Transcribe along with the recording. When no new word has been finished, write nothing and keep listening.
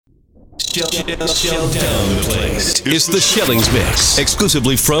Shell down the place. It's the Shellings Mix,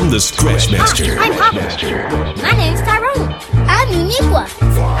 exclusively from the Scratchmaster. I'm Papa. My name's Tyrone. I'm Uniqua.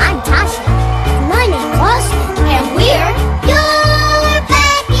 I'm Tasha. My name's Austin. And we're your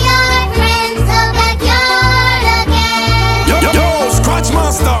backyard friends, the backyard again. Yo,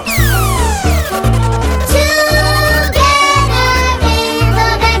 Scratchmaster.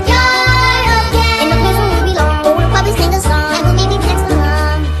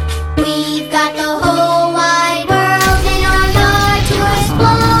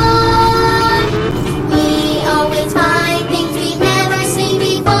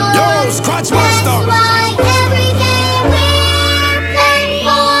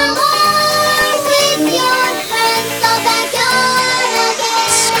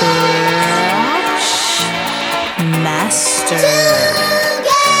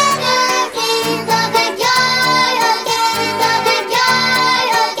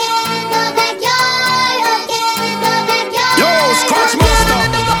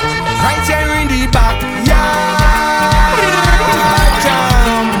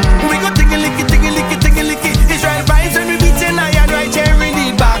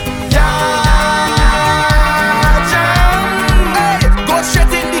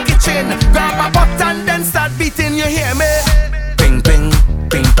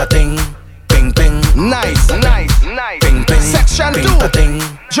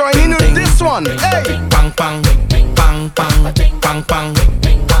 Join in with this one, hey! Bang bang, bang bang, bang bang.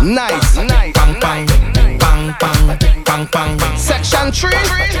 Nice, bang bang, bang bang, bang bang. Section 3.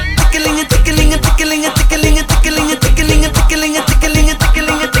 Tickling and tickling and tickling and tickling and tickling and tickling and tickling and tickling and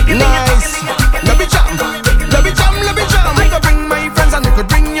tickling and tickling. Nice. Let me jam, let me jam, let me jam. I could bring my friends and you could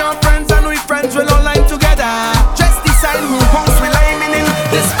bring your friends and we friends will all line together. Just decide who house will I'm in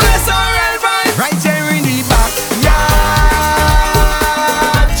this place alright vibe. Right here in the back.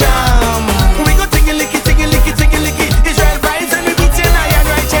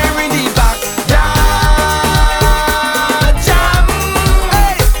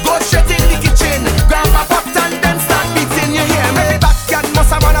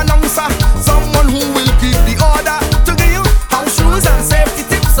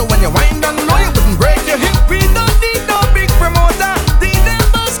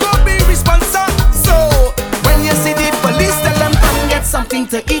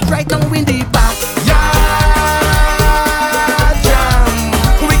 To eat right now in the back. Yeah, jam.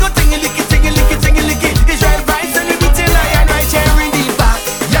 We go tingy licky, tingy licky, tingy licky. Israel vibes and we beat till lion right here in the back.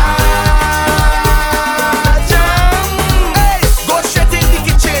 Yeah, jam. Hey, go straight in the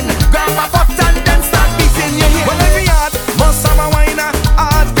kitchen, grab a pot and then start beating your head. Well, every yard must have a whiner,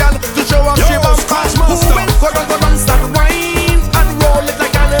 hard girl to show off she was Scratchmaster. Who will go run, start wine and roll it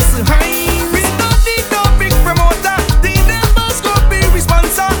like Alice Hine. We don't need no big promoter. The neighbors go be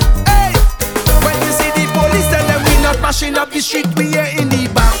responsible. Hey, when you see the police, tell them we not mashing up the street, we here in the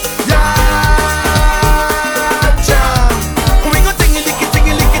back. Yeah, jam. We go tingy licky,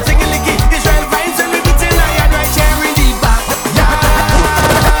 tingy licky, tingy licky. Israel vibes and we beating lion right here in the back. Yeah,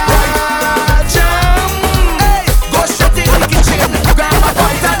 jam. Hey, go straight in the kitchen, grab a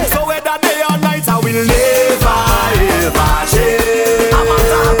pot and so whether day or night, I will never ever change. I'm a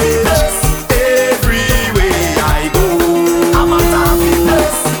happiness everywhere I go. I'm a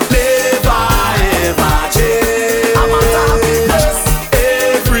happiness. Never ever change. I'm a happiness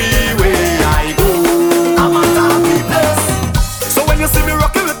everywhere I go. I'm a happiness. So when you see me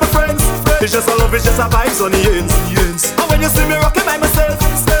rocking with my friends, it's just a love, it's just a vibes on the ends. And when you see me rocking by myself,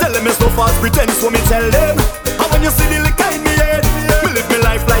 tell them it's no false pretense, so me tell them. And when you see the liquor in me head, me live me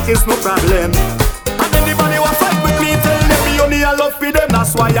life like it's no problem. And anybody who fight with me, tell them me only a love for them.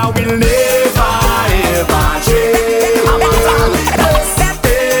 That's why I will never ever change. I'm a happiness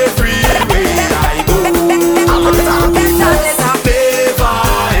everywhere I go. I'm a happiness never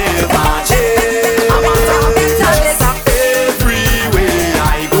ever change. I'm a happiness everywhere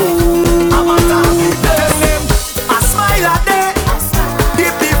I go. I'm a happiness. Tell them I smile at them,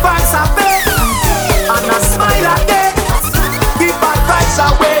 keep the vibes away, and I smile at them, keep bad vibes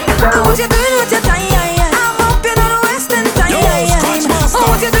away. What you doing with your time? I'm up in the western time.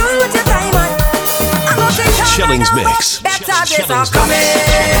 What you doing with your time? I'm gonna take time. Shellings Mix. Better days are coming,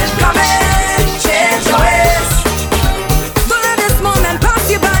 change your ways. Don't let this moment pass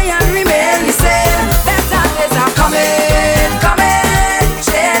you by and remain the same. Better days are coming,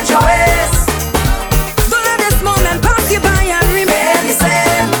 change your ways. Don't let this moment pass you by and remain the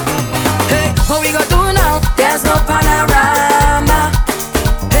same. Hey, what we gonna do now? There's no panorama.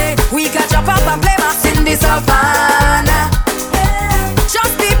 Hey, we got jump up and play mass in the savannah.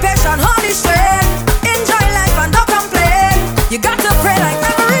 Just be patient, hold the strength. Enjoy life and don't complain. You got to pray like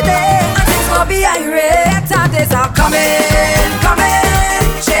come in,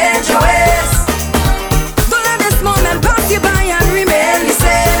 change your ways. Don't let this moment pass you by and remain the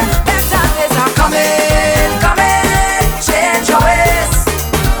same. Better days are coming, change your ways.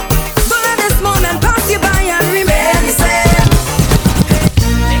 Don't let this moment pass you by and remain the same.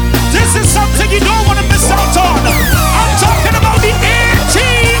 This is something you don't want to miss out on. I'm talking about the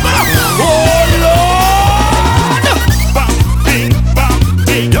A-Team. Oh Lord! Bam, ding, bam,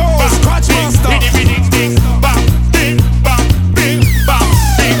 ding, yo, Scratch Master. Ding, ding, ding, bam, ding, bam, ding, bam,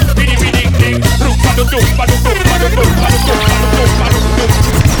 ding, ding, ding, ding.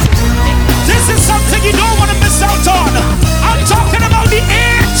 This is something you don't want to miss out on. I'm talking about the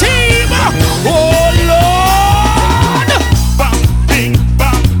A-Team. Oh Lord! Bam, ding,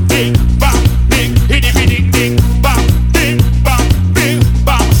 bam, ding, bam, ding, ding, ding, ding, bam, ding, bam, ding,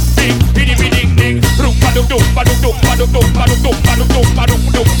 bam, ding, ding, ding, ding. Rumba dum dum, ba dum dum, ba dum dum, ba dum dum, ba dum dum, ba dum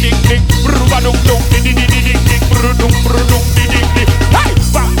dum, ding ding. Rumba dum dum, ding ding ding ding ding, brum brum ding ding ding. Hey,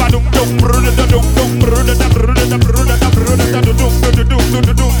 ba ba dum dum, brum dum dum, brum dum dum, brum dum dum, brum dum dum, brum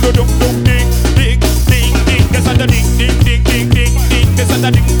dum dum, dum ding ding ding ding. There's a ding ding ding ding ding ding. There's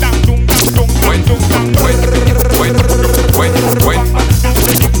a ding dang dum dum dum dum dum.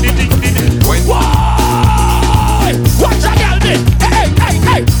 Why? Watch a girl ding. Hey, hey,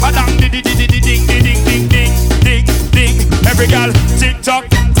 hey. Badang ding ding ding ding ding ding ding ding ding ding. Every girl tick tock,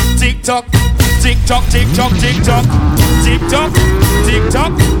 tick tock, tick tock, tick tock, tick tock, tick tock, tick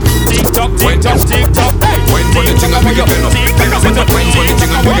tock, tick tock, tick tock, tick tock. Hey, when the thing I make it bend up, when the thing I make it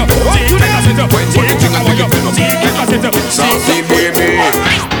bend up, when the thing I make it bend up. Saucy baby,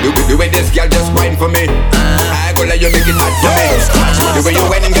 the way this girl just whine for me, I go let you make it hot for me. The way you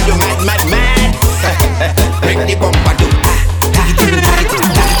whine and get you mad, mad, mad. Make the bumper do.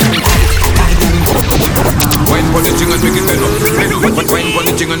 Wine for the thing and make it bend up. Wine for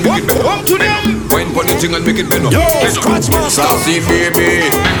the thing and make it bend up. Wine for the thing and make it bend up. Scratch Master. Saucy baby,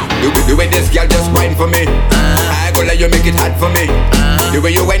 the way this girl just whine for me, I go let you make it hot for me. The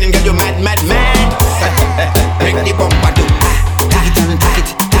way you whine and get you mad, mad, mad. Make the bumper do.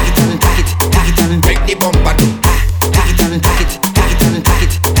 Make the bumper do.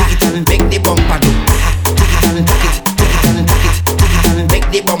 Make the bumper do. Make the bumper do.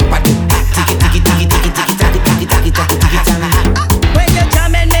 When you're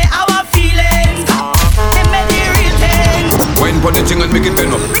jamming me, our feelings, they make the real thing. Wine for the thing and make it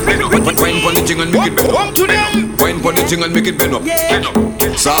bend up. Wine for the thing and make it bend up. To them. Wine for the thing and make it bend up.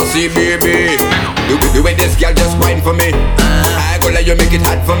 Saucy baby, the way this girl just whine for me, I go let you make it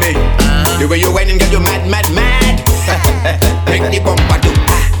hot for me. The way you whine and get you mad, mad, mad. Make the bumper do.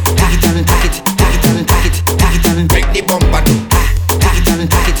 Make the bumper do.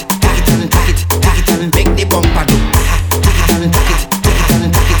 Make the bumper do.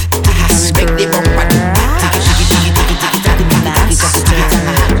 Make the bumper do.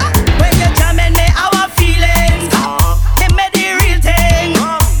 When you're jamming me, our feelings, they make the real thing.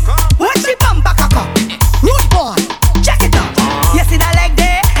 Watch the bumper cock up, rude boy, check it up. You see that leg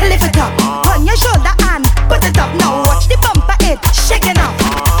there? Lift it up. On your shoulder and put it up. Now watch the bumper it shaking up,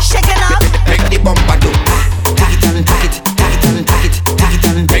 shaking up. Make the bumper do.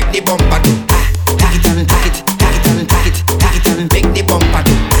 Make the bumper do. Make the bumper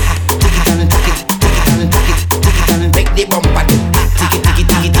do. Make the bumper do.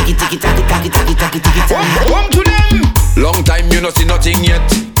 Come to them. Long time you no see nothing yet.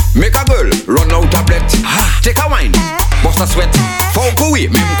 Make a girl run out a breath. Take a wine, bust a sweat. Folk away,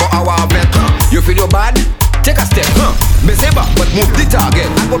 mem go our vet. You feel your bad? Take a step. Bezeba, but move the target.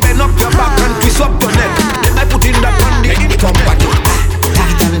 I go bend up your back and twist up your neck. Then I put in that one in the bumper do.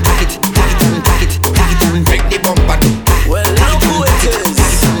 Make the bumper do. Well, look who it is.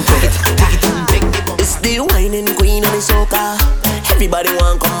 It's the whining queen of the soca. Everybody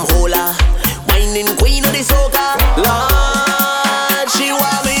want come hold her. Whining queen of the soca. Lord, she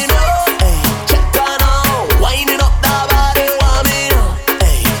want me now. Hey, check her now. Whining up the body, want me now.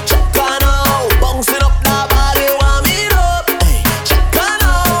 Hey, check her now. Bouncing up the body, want me now. Hey, check her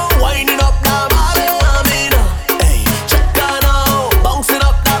now. Whining up the body, want me now. Hey, check her now. Bouncing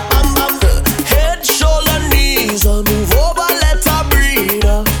up the bam bam. Head, shoulder, knees. Move over, let her breathe.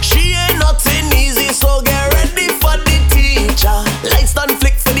 She ain't nothing easy, so get ready for the teacher. Lights done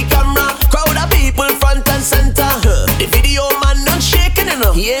flick for the camera. Crowd of people front and center. The video man done shaking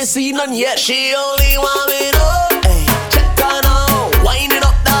enough. He ain't seen none yet. She only want me now. Hey, check her now. Winding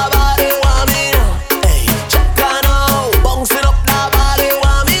up the body, want me now. Hey, check her now. Bouncing up the body,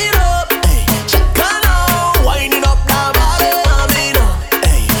 want me now. Hey, check her now. Winding up the body, want me now.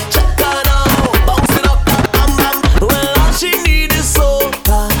 Hey, check her now. Bouncing up the bam bam. Well, all she need is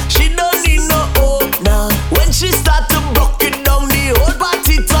soca. She don't need no owner. When she start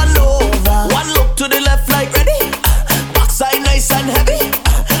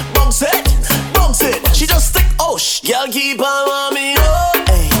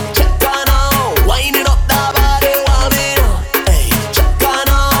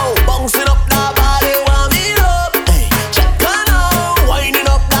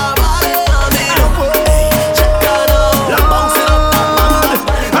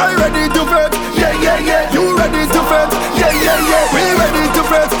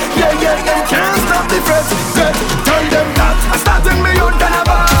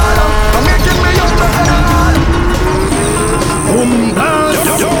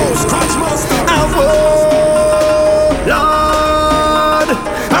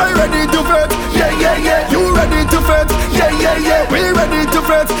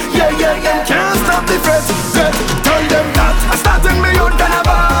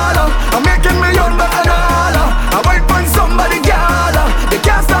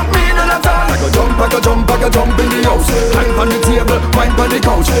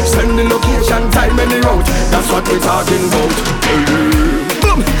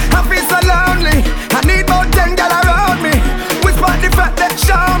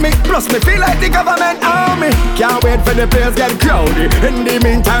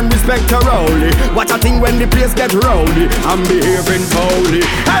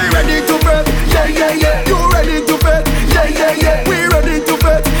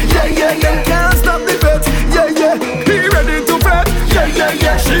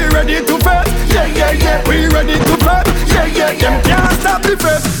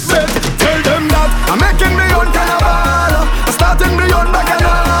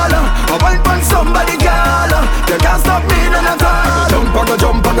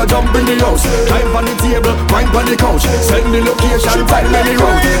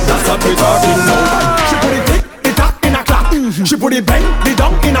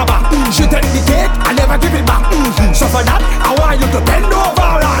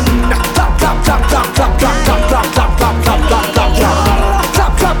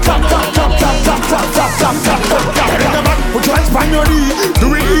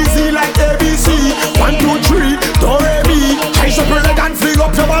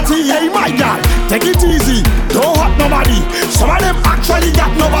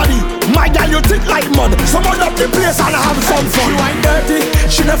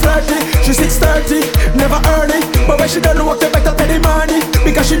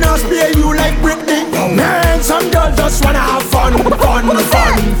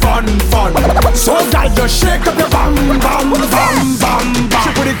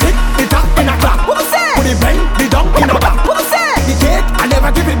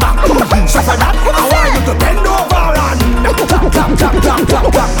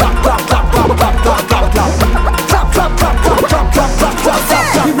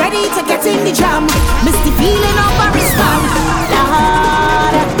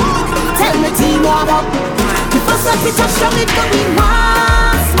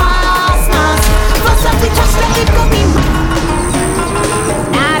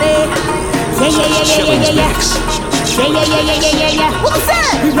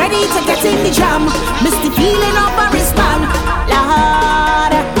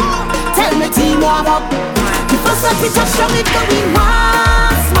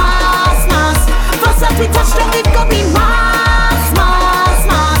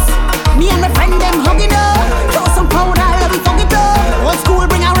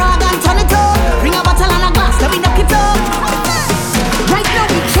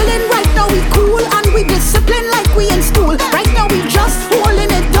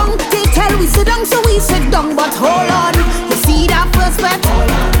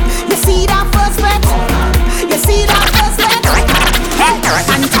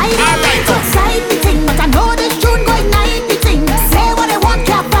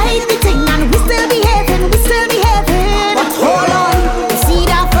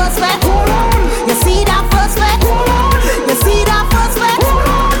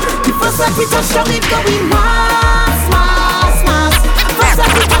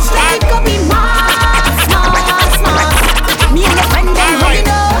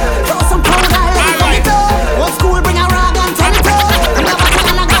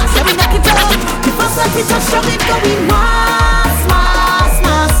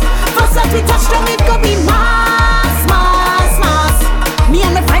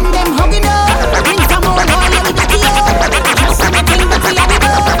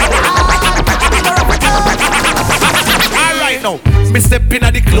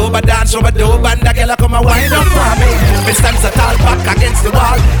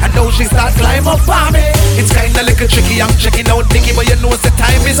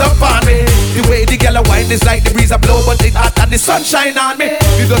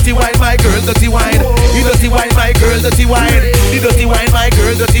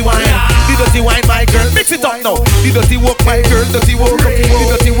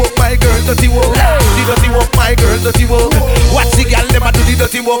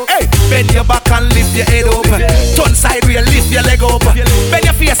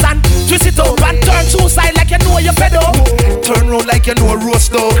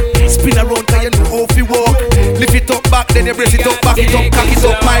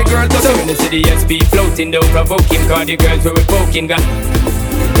the SP floating, don't provoke him, cause the girls we were poking got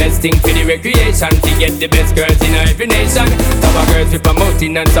best thing for the recreation, to get the best girls in every nation. Our girls we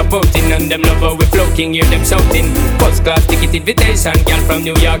promoting and supporting, and them lover we floating, hear them shouting. First class ticket invitation, girl from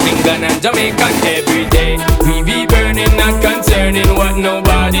New York, England and Jamaica. Every day we be burning, not concerning what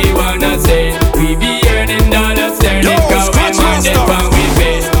nobody wanna say. We be earning dollars, sterling, cause we minded when we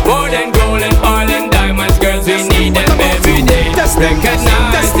pay. More than gold and oil and diamonds, girls we need them every day.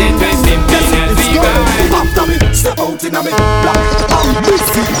 Recognize it, we simply as we ride. After me, step out in a me black. I'm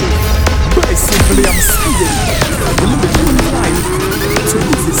busy. Very simply, I'm speeding. I'm living in line to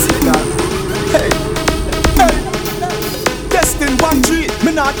use this signal. Hey, hey. Testing 1, 3.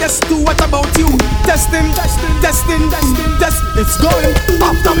 Me not test 2. What about you? Testing, testing, testing, testing, test. It's going.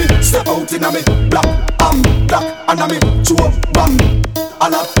 After me, step out in a me black. I'm black and I'm in chew bang.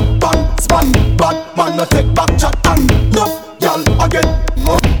 And a bang, span, bad man no take back chat and no. Y'all again,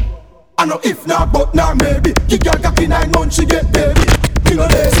 I know if not, but now maybe. You girl cocky 9 months, she get baby. You know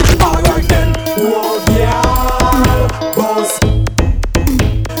this, alright then. Whoa, yeah, boss,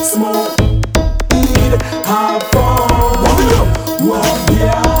 smoke, eat, have fun. Whoa,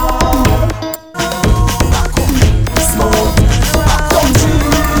 yeah, smoke, come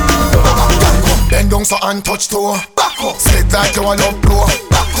cheat. Bend down so and touch toe. Sit like you a love blow.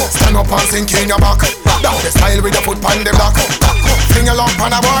 Stand up and sink in your back. Down the style with your foot on the block. Fling a lump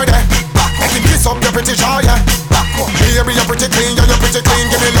on a board, make him kiss up your pretty jaw, yeah. Baby, you're pretty clean, yeah, you're pretty clean.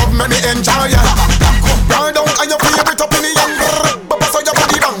 Give me love, make me enjoy, yeah. Ride down and your favorite up in the young. But so your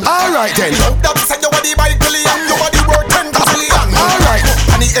body bang. Alright then. Love that send your body by billion. Your body worth 10 billion. Alright.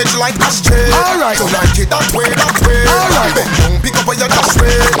 On the edge like ashtray. Alright. You like it that way, that way. Alright. Bend down, pick up on your dash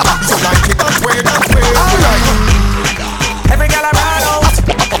way. You like it that way, that way. Alright. Every girl I ride out,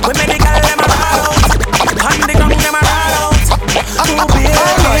 we make the girl them a ride out. On the ground them a ride out. So baby,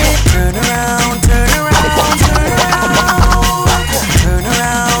 turn around, turn around, turn around, turn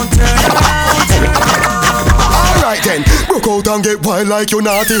around, turn around, turn around. Alright then, broke out and get wild like you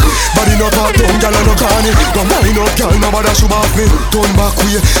naughty. Body not pop down, girl and no carny. Come wind up, girl, nobody should off me. Turn back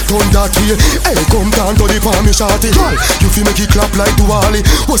way, turn that way. Hey, come down to the palm, me shorty. Girl, you feel make it clap like Duali.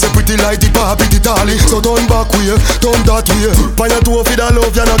 Was a pretty like the Barbie, the dolly. So turn back way, turn that way. Tip on your toe for the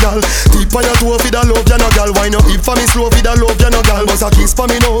love, you no girl. Tip on your toe for the love, you no girl. Wine up hip for me slow for the love, you no girl. Bust a kiss for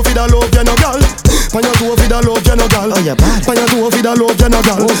me now for the love, you no girl. On your toe for the love, you no girl. On your toe for the love, you no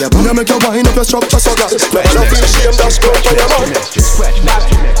girl. When you make your wine up your structure, so girl. Don't feel shame, that's good for your mouth. Scratch, master.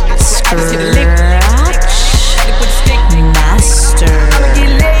 I'ma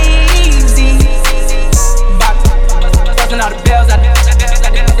get lazy. Busting all the bells out.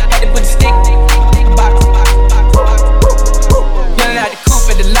 Had to put the stick in the box. Yelling out the coupe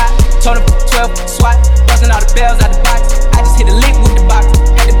at the lot. Told him 12 SWAT. Busting all the bells out the box. I just hit a lick with the box.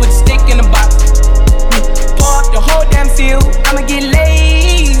 Had to put the stick in the box. Pour up the whole damn field. I'ma get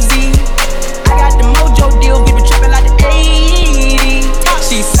lazy. I got the mojo deal. We been tripping like the 80s.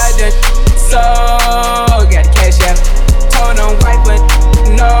 She said that so got the cash out. Told them white but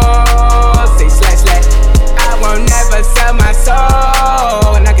no. Say slash slash. I won't never sell my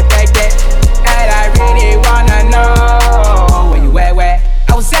soul. And I can back that. And I really wanna know where you at, where?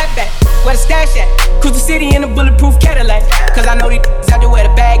 I was at back, where the stash at? Cruise the city in a bulletproof Cadillac. Cause I know these out there where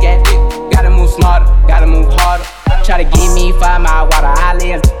the bag at. Gotta move smarter, gotta move harder. Try to give me 5 mile water. I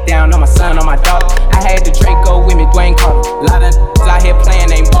live down on my son, on my daughter. I had the Draco with me, Dwayne Carter. Lot of out here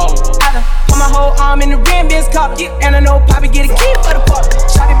playing, ain't ballin'. I done put my whole arm in the rim, Ben's caught. And I know Poppy get a key for the park.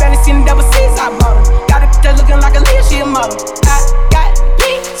 Shotty barely seen the double C's, I bought her. Got a bitch looking like a Leah, she a model. I got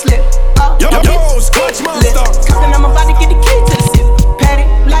pink slip up. Yo, Scratch Master. Cause I'm about to get the key to the city. Patty,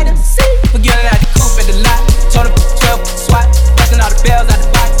 light up the seat. Forgetting out the coupe at the lot. Told her 12 SWAT. Busting all the bells out the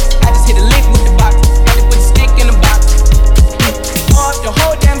box. I just hit a lick with the box. Had to put the stick in the box. Pour up the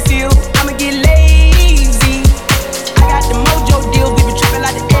whole damn field. I'ma get laid.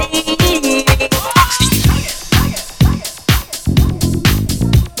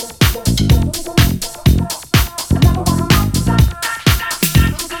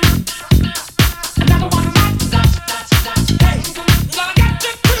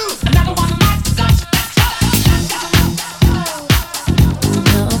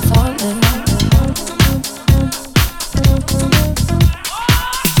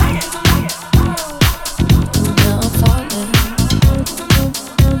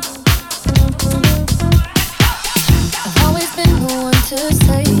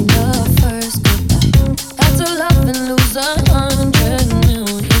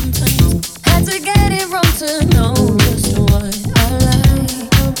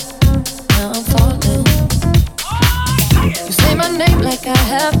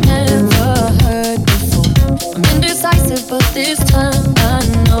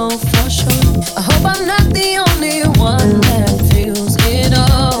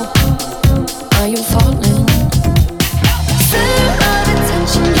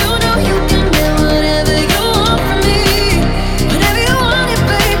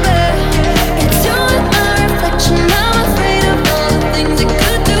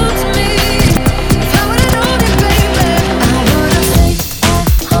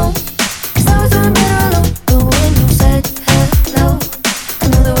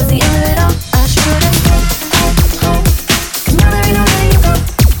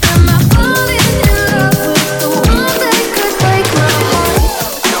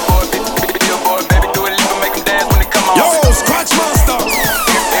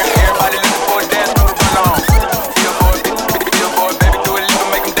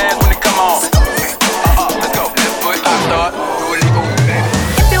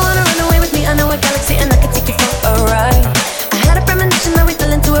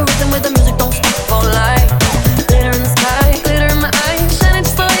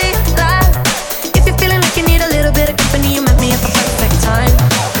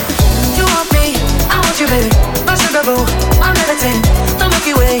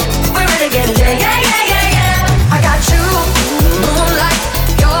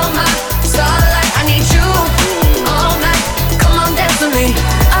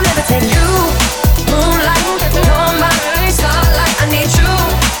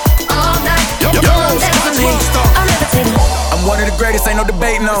 no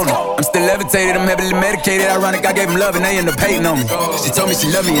debating on it. I'm still levitated, I'm heavily medicated. Ironic, I gave him love and they end up hating on me. She told me she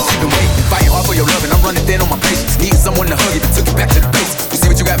loved me and she been waiting. Fighting hard for your love and I'm running thin on my patience. Needing someone to hug it, took it back to the basics. You see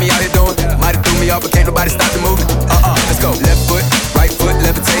what you got me out here doing? Might have threw me off, but can't nobody stop the movement. Let's go. Left foot, right foot,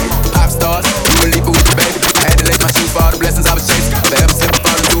 levitated. Pop stars, you a leaper with the baby. I had to lace my shoes for all the blessings I was chasing. Forever slip and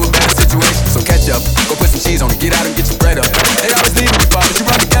fall into a bad situation. So catch up, go put some cheese on it, get out and get your bread up. They always leave me far, but you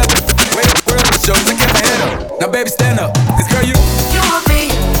run together. Way up the world in the shows, I kept my head up. Now baby, stand up, cause girl, you want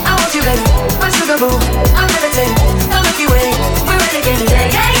me, I want you, baby. My sugar boo, I'm levitating. The Milky Way, we're renegading. Yeah.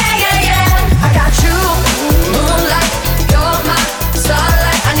 I got you, moonlight, you're my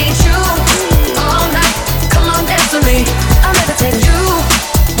starlight. I need you all night. Come on, dance with me. I'm levitating. You,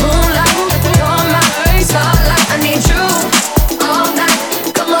 moonlight, you're my starlight. I need you all night.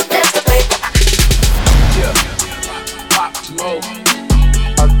 Come on, dance with me. Yeah, pop smoke.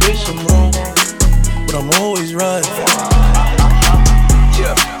 I did some wrong, but I'm always right.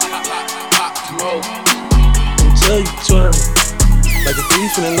 Yeah, pop smoke. I'll tell you twice, like a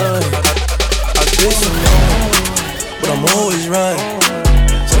thief in the night. I did some wrong, but I'm always right.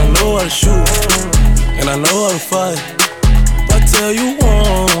 So I know how to shoot, and I know how to fight. If I tell you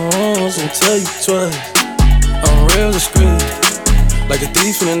once, I'll tell you twice. I'm real discreet, like a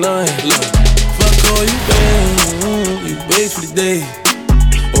thief in the night. Look, if I call you babe, you babe for the day,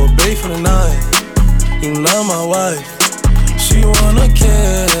 or babe for the night. You not my wife. She wanna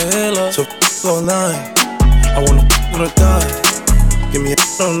kill her, so f*** all night. I wanna f*** with her thigh. Give me a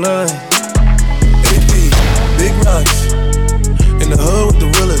all night. AP, big rocks. In the hood with the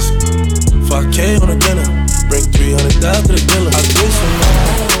realest. 5K on a dinner. Bring 300 down to the dealer. I did some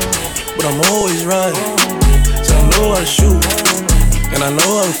wrong, but I'm always right. So I know how to shoot, and I know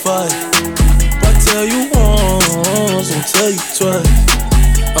how to fight. If I tell you once, I'll tell you twice.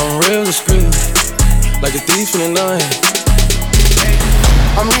 I'm real discreet, like a thief in the night.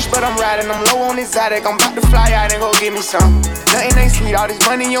 I'm rich, but I'm riding, I'm low on exotic. I'm about to fly out and go get me some. Nothing ain't sweet, all this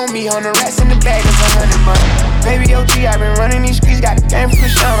money on me. 100 rats in the bag, it's 100 money. Baby OG, I been running these streets, got the game for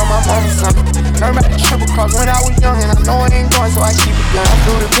shine on my mama's son. Learned about the triple cross when I was young, and I know it ain't going, so I keep it done. I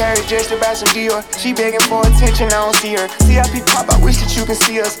flew to Paris just to buy some Dior. She begging for attention, I don't see her. CIP pop, I wish that you can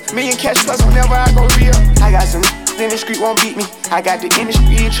see us. Million cash plus whenever I go real. I got some in the street won't beat me. I got the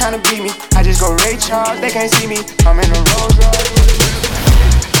industry trying to beat me. I just go Ray Charles, they can't see me. I'm in a Rolls Royce.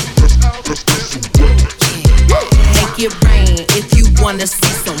 Make it rain if you wanna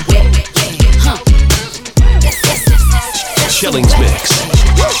see some wet. Shellings Mix.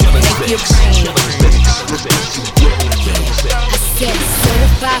 Shellings Mix. I said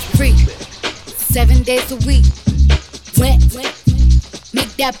certified free, 7 days a week. Wet,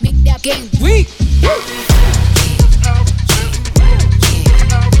 make that game weak.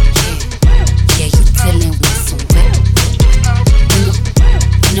 Yeah, you dealing with some wet.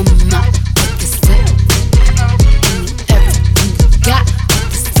 And I'm out with this wet. And everything you got with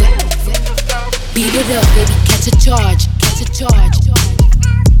this wet. Beat it up, baby, catch a charge.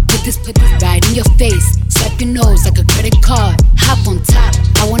 Put this right in your face. Swipe your nose like a credit card. Hop on top,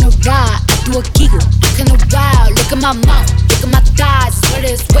 I wanna ride. I do a giggle, look in a while. Look at my mouth, look at my thighs. Sweat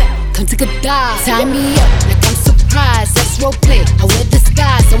is wet, come take a dive. Tie me up like I'm surprised. That's roleplay, I wear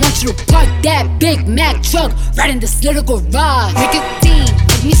disguise. I want you to park that Big Mac truck right in this little garage. Make it clean,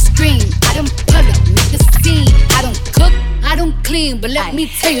 make me scream. I don't public, make the scene. I don't cook, I don't clean, but let me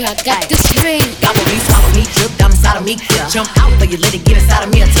tell you, I got this ring. Gobble me, swallow me, drip down inside of me. Yeah. Jump out, but you let it get inside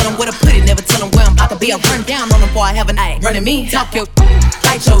of me. I tell them where to put it, never tell them where I'm about to be. I'll run down on them before I have a night. Running me, talk your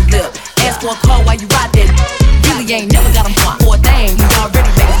bite your lip. Ask for a call while you ride that. Really ain't never got them for a thing. You already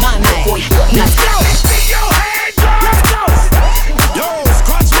made his mind night. Let's go. See your hands up. Let's go. Yo,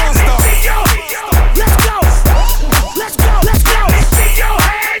 Scratch Monster. Let's go. Let's go. Let's go. See your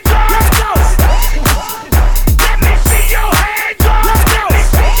hands up. Let's go. Let me see your hands up. Let's go.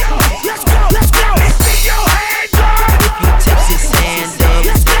 Let's go. Let's go. See your hands up. If you tipsy, stand up.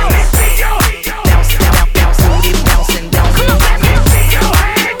 Let's go. See your bounce, bounce, booty bouncing down. See your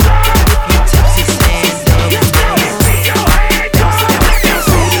hands up. If you tipsy, stand up. Let's go. See your hands up.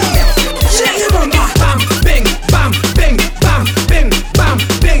 Bam, bing, bam, bing, bam, bing, bam,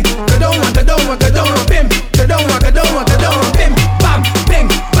 bing. Kadoma, kadoma, kadoma, bim. Kadoma, kadoma, kadoma, bim. Bam, bing,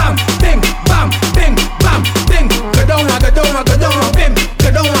 bam, bing, bam, bing, bam, bing. Kadoma, kadoma, kadoma, bim.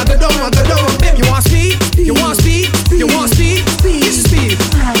 Kadoma, kadoma, kadoma, bim. You want speed? You want speed? You want speed? Speed is speed.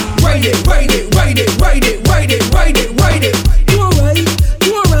 Rate it, rate it, rate it, rate it, rate it, rate it, rate it. You alright?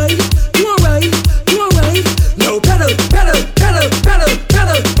 You alright? You alright? You alright? No pedal, pedal, pedal, pedal,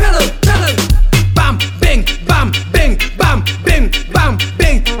 pedal, pedal, pedal. Bam, bing, bam, bing, bam, bing, bam,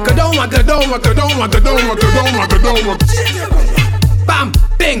 bing. Kadoma, kadoma, kadoma, kadoma, kadoma, kadoma. bam,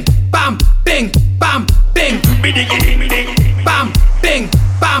 bing, bam, bing, bam, bing, biddy, bam, bing,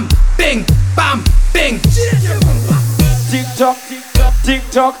 bam, bing, bam, bing. Tick tock, tick tock, tick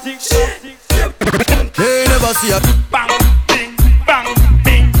tock, tick tock, tick tock. They never see a bang, bing, bang,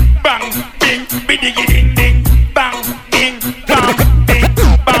 bing, bang, bing, biddy, ding, ding, bang, bing, bang, bing,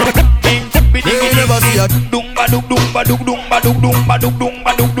 bang, bing, biddy, they never see a dung ba dung dung ba dung dung ba dung dung ba dung dung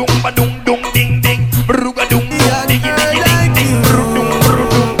ba dung dung ba dung dung ding ding ruga dung dung ding ding ding ding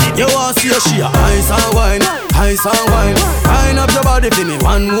dung. You want see a she a ice and wine, ice and wine. Wine up your body for me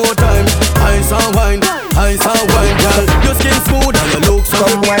one more time. Ice and wine, ice and wine, girl. Your skin smooth and your looks so.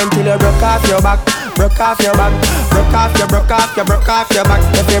 Come wine till you broke off your back, broke off your back, broke off your, broke off your, broke off your back.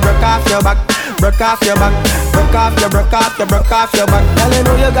 If you broke off your back, broke off your back, broke off your, broke off your, broke off your back. Girl, you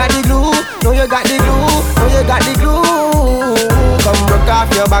know you got the glue, know you got the glue, know you got the glue. Come broke off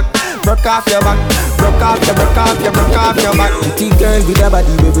your back, broke off your back, broke off your, broke off your, broke off your back. Pretty girl with a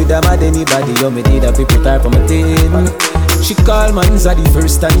body, with a mad anybody. You me did a people type on my team. She call man's the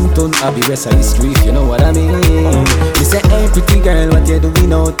first time turn up the rest of history, if you know what I mean. She say, hey pretty girl, what you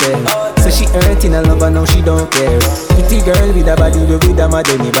doing out there? Say she hurting a lover, now she don't care. Pretty girl with a body, with a mad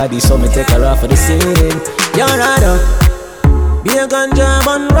anybody. So me take her off for the scene. You're right up. Be a ganja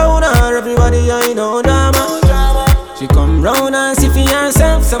man round her, everybody I know drama. She come round and see for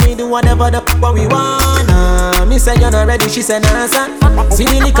herself, so me do whatever the what we wanna. Me say you're not ready, she say nah son. See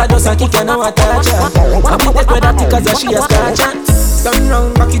the liquor just a kick and now I touch her. I be take with that cause she a scratch her. Turn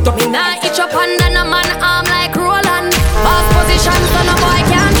round, back it up. Me nah itch up under no man arm like Roland. Boss position so no boy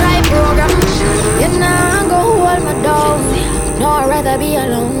can't try program. You nah go hold me down, no I'd rather be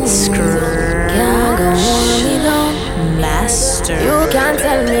alone. Can't go hold me down, master. You can't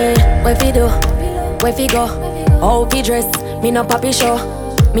tell me where fi do, where fi go, how fi dress. Me no papi show.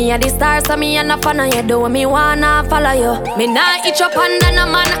 Me a the star, so me a no fan of you. Do me wanna follow you. Me nah itch up under no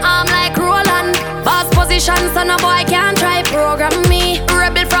man arm like Roland. Boss position, so no boy can't try program me.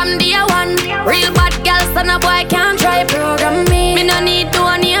 Rebel from day one. Real bad girl, so no boy can't try program me. Me no need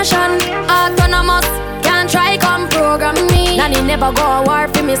donation. Autonomous, can't try come program me. Nanny never go a war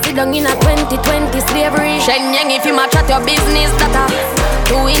for me. Sit down in a 2020 slavery. Shenyang if you match at your business data.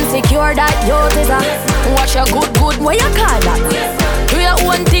 Too insecure that you is a. Watch your good, what you call that? Do your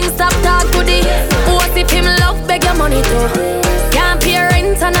own thing, stop talk to the. What if him love, beg your money too? Can't pay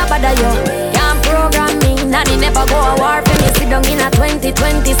rent and a bother you. Can't program me, nanny never go a war for me. Sit down in a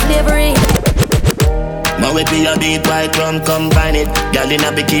 2020 slavery. My way be a beat, white rum, combine it. Girl in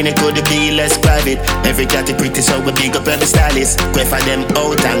a bikini could be less private. Every cat is pretty, so we big up every stylist. Quay for them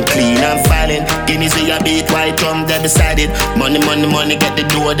out and clean and filing. Guineas we a beat, white rum, they beside it. Money, get the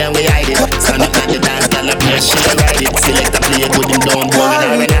door, then we hide it. Stand up at the dance, girl a press, she a ride it. Select a play, good him down, boy, and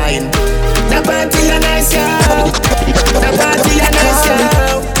I'm nine. The party a nice, yo. The party a nice,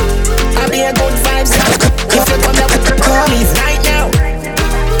 yo. I be a good vibes, yo. If you come up, leave right now.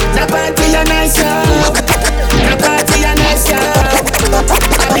 The party a nice, yo. The party a nice, yo.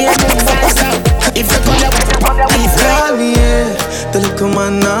 I be a good vibes, yo. If you come up, leave right now. Yeah, the little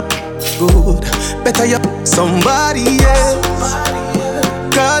man not good. Better you somebody else.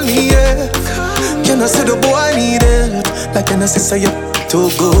 Call me, yeah. Can I say the boy need it? Like can I say you too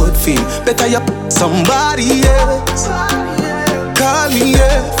good feel? Better you somebody else. Call me,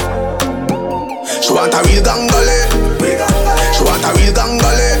 yeah. She want a real gangale. She want a real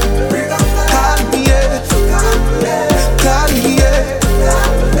gangale. Call me, yeah. Call me, yeah.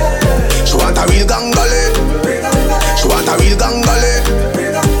 She want a real gangale. She want a real gangale.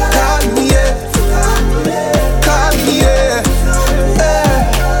 Call me, yeah. Call me, yeah.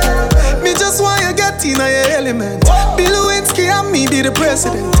 Me just want you get in your element. Bill Lewinsky and me be the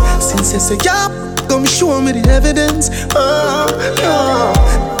president. Since you say yeah, come show me the evidence.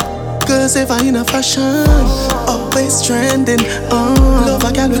 Cause if I in a fashion, always trending. Love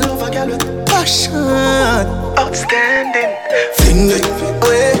a gal with passion, outstanding. Fling it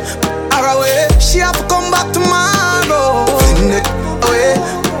away, or away. She have to come back tomorrow. Fling it away,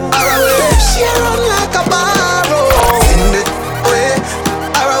 or away. She run like a barrow. Fling it away,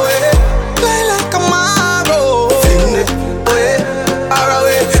 or away. Play like a marrow. Fling it away, or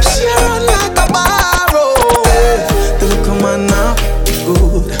away. She run like a barrow. The little man now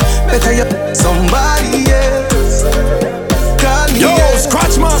good. Better you somebody else. Call me, yo, yeah.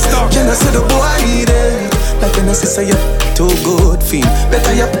 Scratch master. Can I say the boy need it? Like can I say you too good feel?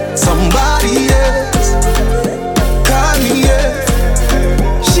 Better you somebody else. Call me, yeah.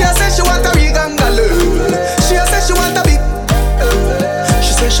 She a say she want a big angle. She a say she want a big.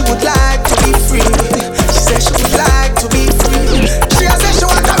 She say she would like to be free. She say she would like to be free. She a say she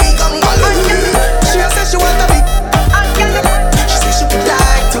want a big angle. She a say she want a big. She say she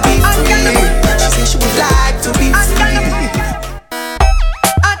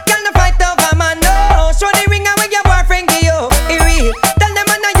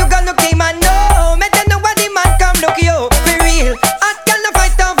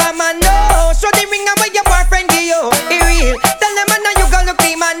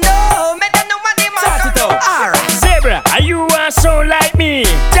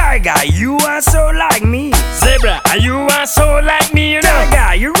Tiger, you are so like me. Zebra, you are so like me. You know,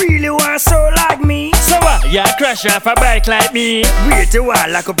 guy, you really are so like me. So what? You crash off a bike like me. Wait a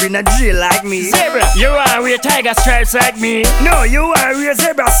while, lock up in a jail like me. Zebra, you are wear tiger stripes like me. No, you are wear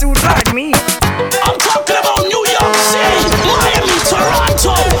zebra suit like me. I'm talking about New York City, Miami,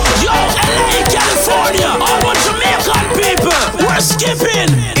 Toronto, yo, LA, California, all my Jamaican people, we're skipping.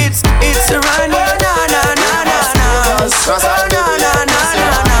 It's a run, na na na na na. Oh na na na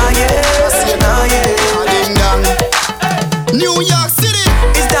na na, yeah. New York City,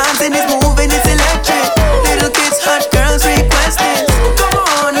 it's dancing, it's moving, it's electric. Little kids, hot girls requesting. Come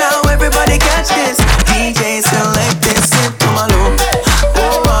on now, everybody catch this. DJ select this, skip to my loop.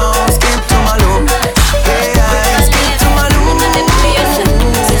 Oh, skip to my loop. Yeah, skip to my loop.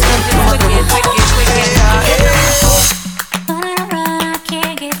 I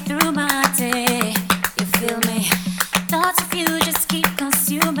can't get through my day. You feel me? Thoughts of you just keep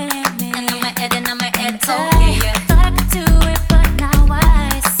consuming me. And on my head, oh yeah. Thought I could do it, but now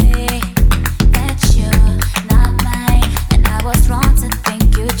I see that you're not mine, and I was wrong to think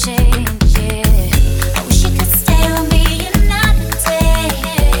you changed. Yeah. I wish you could stay with me another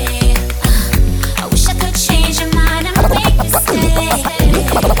day. I wish I could change your mind and make you stay.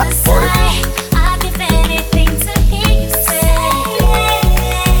 'Cause I'd give anything to hear you say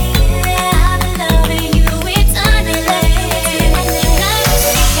I've been loving you eternally.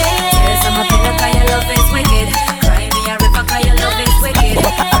 Yes, I'm a pillar 'cause your love is wicked. Cry me a river 'cause your love is wicked.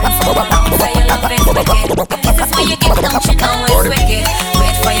 Friends go around say your love is wicked. This is where you get, don't you know it's wicked.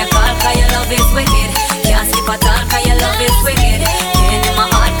 Wait for your call 'cause your love is wicked. Can't sleep at all 'cause your love is wicked. Pain in my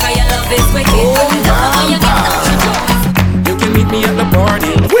heart 'cause your love is wicked. But the love how you get, don't you know. You can meet me at the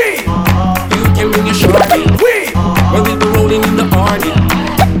party. You can bring your shorty. We'll be rolling in the party.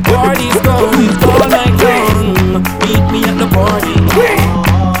 Party's going all night long. Meet me at the party.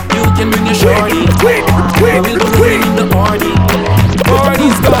 You can bring your shorty. We'll be rolling in the party.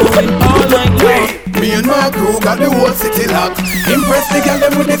 Party's going all night long. Me and my crew got the whole city locked. Impress the girl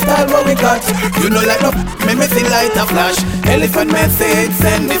them with the style what we got. You know like no me see light a flash. Elephant message,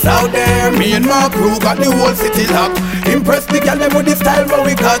 send this out there. Me and my crew got the whole city locked. Impress the girl them with the style what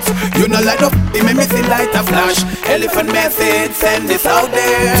we got. You know like no me see light a flash. Elephant message, send this out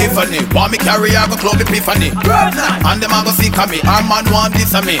there. Tiffany, want me carry I go club Epiphany. And them a go seek a me. Our man want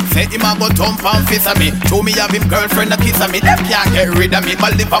this a me. Say him a go thump and fist a me. Show me have him girlfriend a kiss a me. Them can't get rid of me. My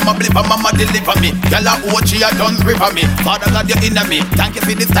lip and my blip and mama deliver me. Girl a watch you done grip on me. Father God you in me. Thank you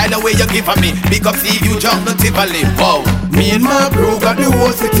for the style the way you give a me. Big up see you jump the Tivoli. Wow. Me and my crew got the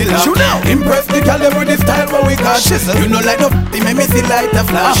whole city locked. Impress the girl them with the style what we got. You know like no make me see light a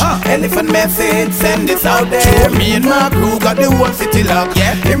flash. Elephant message send this out there. Me and my crew got the whole city locked.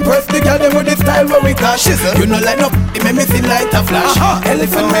 Impress the girl them with the style what we got. You know like no make me see light a flash.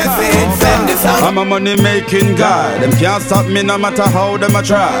 Elephant message send this out. I'm a money making guy. Them can't stop me no matter how them a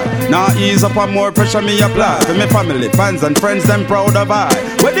try. Now ease up and more pressure me apply. For me family, fans and friends them proud of I.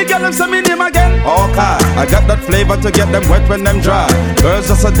 When the girl them say me name again, okay. I got that flavor to get them wet when them dry. Girls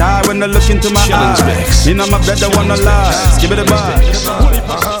just a die when they look into my eyes. You know my bed they wanna lie. Give it a bite.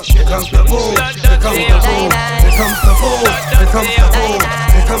 Here comes the boom. Here comes the boom. Here comes the boom. Here comes the boom.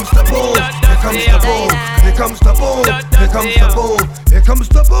 Here comes the boom. Here comes the boom. Here comes the boom. Here comes the boom. Here comes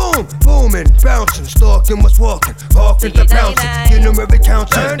the boom. Booming, bouncing, stalking, what's walking, walking to bouncing. You know every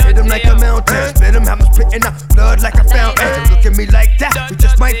counting. Hit him like a mountain. Spit him, have him spitting out blood like a fountain. Look at me like that. We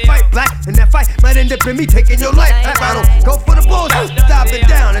just might fight black, and that fight might end up in me taking your life. I don't go for the bullshit. Stop it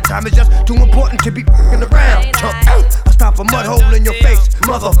down. The time is just too important to be f***ing around. Chump out. I stop a mud hole in your face,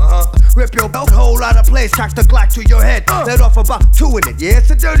 mother. Rip your belt hole out of place. Cock the Glock to your head. Let off about 2 in it. Yeah, it's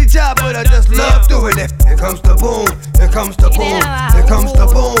a dirty job, but I just love doing it. Here comes the boom. Here comes the boom. Here comes the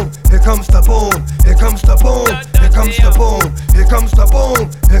boom. Here comes the boom. Here comes the boom. Here comes the boom. Here comes the boom.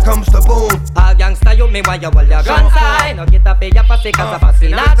 Here comes the boom. All gangsta you me why you hold your gun side. No get up in your pussy cause a pussy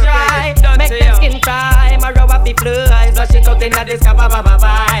not dry. Make them skin cry. My row up the flies. Flush it out in the disco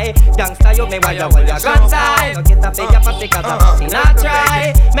bye. Gangsta you me why you hold your gun side. No get up in your pussy cause a pussy not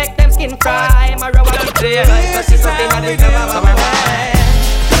dry. Make them skin cry. My row up the flies. Flush it out in the disco bye.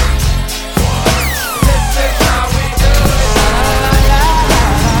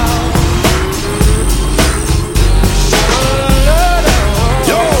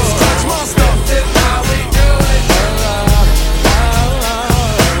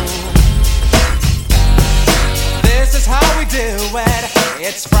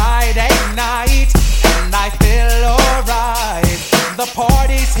 It's Friday night and I feel alright. The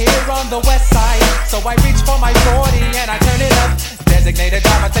party's here on the west side, so I reach for my 40 and I turn it up. Designated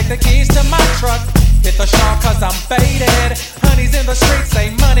driver, take the keys to my truck. Hit the shop cause I'm faded. Honey's in the streets,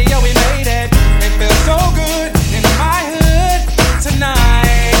 say money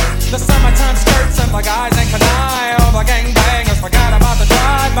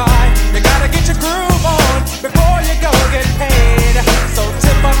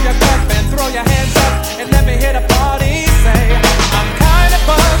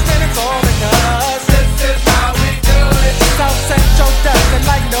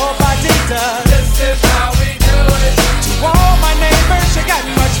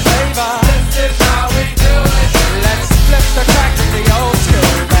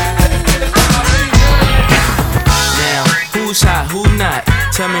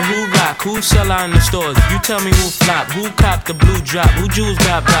Who sell out in the stores? You tell me who flop, who cop the blue drop, who jewels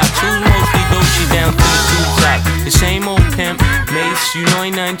got pops, who's mostly Dolce down to the tube top. The same old pimp, Mace, you know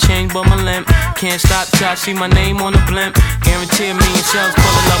ain't nothing changed but my limp. Can't stop till I see my name on the blimp. Guarantee a million shells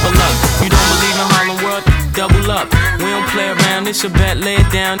full of level up. You don't believe in Harlem World? Double up. We don't play around, it's a bet, lay it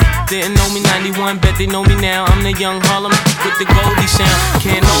down. Didn't know me 91, bet they know me now. I'm the young Harlem with the Goldie sound.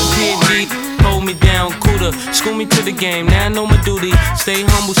 Can't no PD, hold me down, cooler. School me to the game, now I know my duty. Stay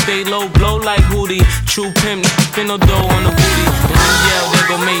humble, stay low, blow like Hootie. True pimp, spin no dough on the booty. And then yell, there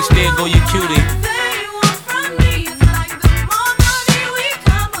go Mace, there go your cutie.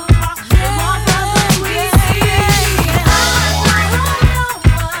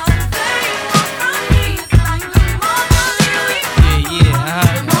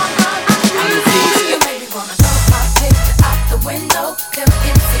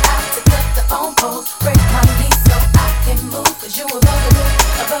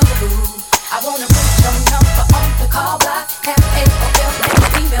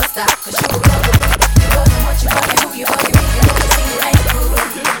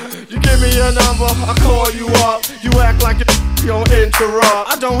 I call you up, you act like you don't interrupt.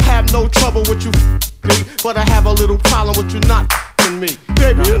 I don't have no trouble with you me, but I have a little problem with you not me.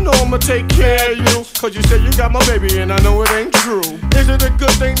 Baby, you know I'ma take care of you, cause you said you got my baby and I know it ain't true. Is it a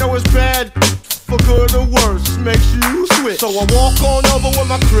good thing? No, it's bad. For good or worse, makes you switch. So I walk on over with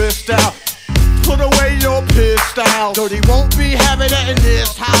my crystal, put away your pistol. Dirty won't be having that in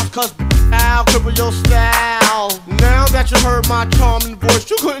this house, cause I'll cripple your style. Now that you heard my charming voice,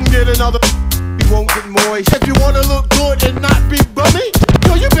 you couldn't get another. You won't get moist. If you wanna look good and not be bummy,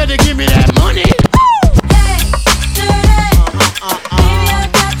 yo, you better give me that money. Hey, dirty. Baby, I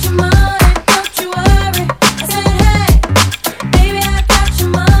got your money, don't you worry. I said, hey, baby, I got your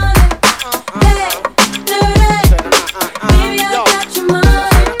money. Hey, dirty. Baby, I got your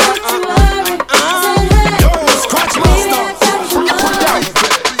money, don't you worry. I said, hey, baby, I got your money.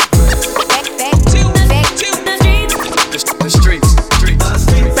 The streets.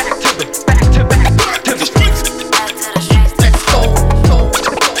 Back to the streets. Let's go. Back to the streets. Back to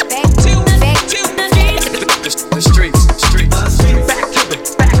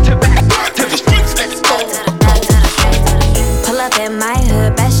the streets. Let's go. Pull up in my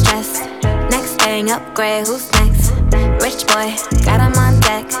hood, best dressed. Next thing, upgrade, who's next? Rich boy, got him on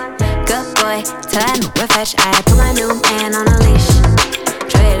deck. Good boy, till I know we're fresh. I put my new man on a leash.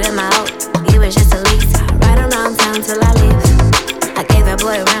 Traded him out, he was just a lease. I ride around town till I leave. I gave that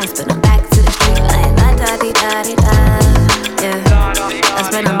boy a round, spin him back to the street like la-da-dee-da-dee-da. Yeah, I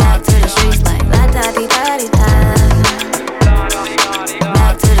spin him back to the streets like la-da-dee-da-dee-da.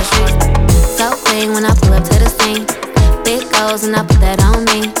 Back to the streets. So clean when I pull up to the scene. Big goals and I put that on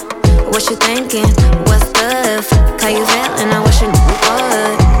me. What you thinking? What's good? Cause you feeling, I wish you knew you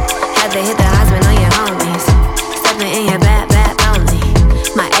would. Had to hit the husband on your homies. Stepping in your bad only.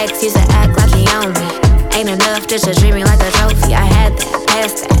 My ex used to act like he owned me. Ain't enough just to treat me like a trophy. I had that,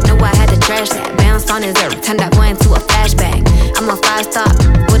 passed that, knew I had to trash that. Bounced on his ear, turned that boy into a flashback. I'm a 5-star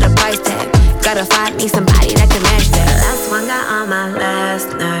with a price tag. Gotta find me somebody that can match that. Last one got on my last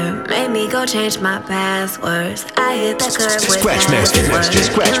nerve, made me go change my passwords. I hit the curb with Scratchmaster.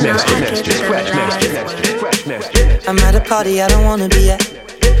 I'm at a party I don't wanna be at,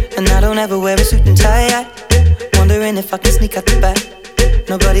 and I don't ever wear a suit and tie. Wondering if I can sneak out the back.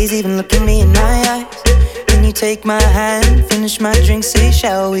 Nobody's even looking me in my eyes. When you take my hand, finish my drink, say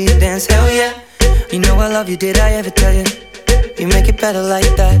shall we dance? Hell yeah. You know I love you, did I ever tell you? You make it better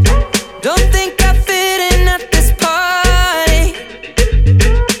like that. Don't think I fit in at this party.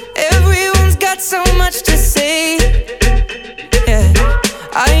 Everyone's got so much to say. Yeah,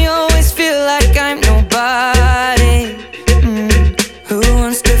 I always feel like I'm nobody. Who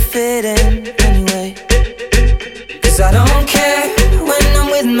wants to fit in anyway? Cause I don't care when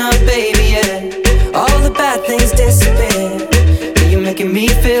I'm with my baby, yeah. All the bad things disappear. You're making me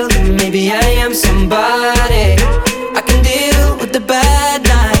feel that maybe I am somebody. I can deal with the bad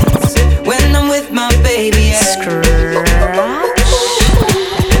nights when I'm with my baby, yeah.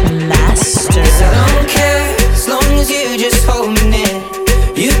 Master. Cause I don't care as long as you just hold me near.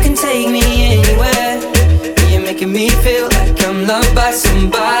 You can take me anywhere. You're making me feel like I'm loved by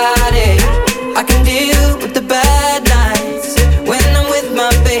somebody. I can deal with the bad nights when I'm with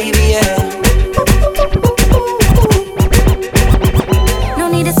my baby, yeah. No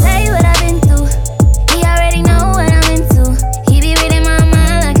need to say what I've been through. He already know what I'm into. He be reading my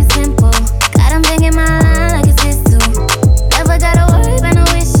mind like it's simple. Got him thinking my line like it's his too. Never gotta worry about no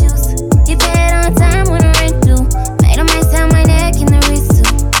issues. He paid on time when the rent due. Made him ice down my neck in the wrist too.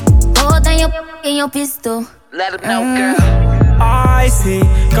 Hold down your in your pistol. Let him know, girl. I see,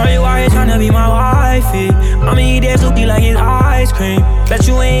 girl, you are trying to be my wifey. I'ma eat that Zuki like it's ice cream. Bet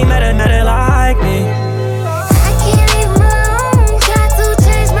you ain't met another like me. I can't leave him alone. Try to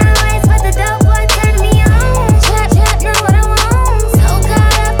change my ways, but the dope boy turned me on. Trap, know what I want. So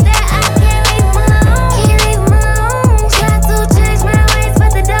caught up that I can't leave him alone. Can't leave him alone. Try to change my ways, but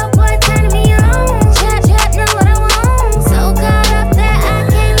the dope boy turned me on. Trap, know what I want. So caught up that I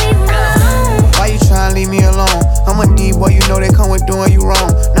can't leave him alone. Why you tryna leave me alone? I'm a D boy, you know they come with doing you wrong.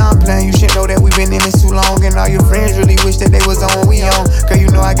 Now I'm playing, you should know that we been in this too long. And all your friends really wish that they was on what we on. Cause you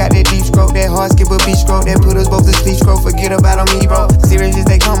know I got that deep stroke, that hard skip a beat stroke, that put us both to sleep stroke. Forget about on me, bro. Serious as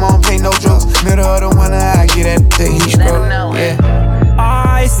they come on, play no jokes. Middle of the winter, I get at the heat stroke. Yeah.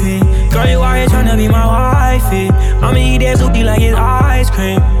 I see, girl, you out here tryna be my wifey. I'ma eat that Zuki like it's ice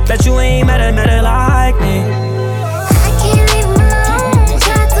cream. Bet you ain't met another like me. I can't leave him alone.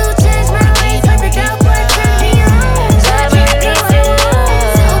 Try to change my ways, but the dope boy turned me on. Trap, know what I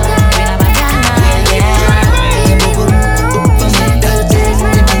want. So caught up that I can't leave him alone. Can't leave him alone. Try to change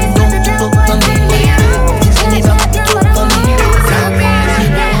my ways, but the dope boy turned me on. Trap, know what I want. So caught up that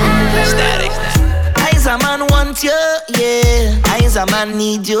I can't leave him alone. I as a man want you, yeah. I as a man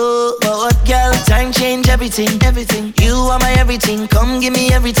need you. But what girl, time change everything, everything. You are my everything, come give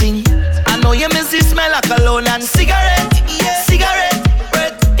me everything. I know you miss the smell of cologne and cigarette, yeah. Cigarette,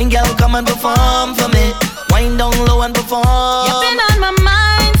 breath. And girl, come and perform for me. Wind down low and perform. You've been on my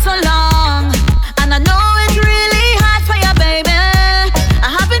mind so long, and I know it's really hard for you, baby. I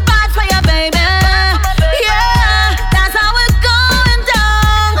have it bad for you, baby. Yeah, that's how it's going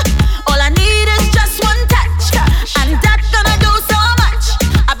down. All I need is just one touch, and that's gonna do so much.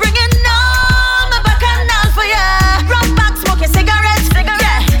 I bring it on my bacchanal for you. Rock back, smoke your cigarettes,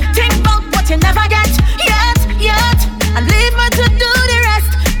 yeah. Think about what you never get yet, and leave me to do the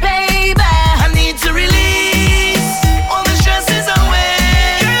rest, baby. I need to release all the stresses away.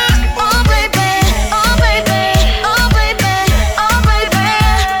 Oh baby, oh baby, oh baby, oh baby.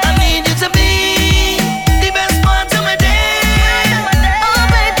 I need you to be the best part of my day. Oh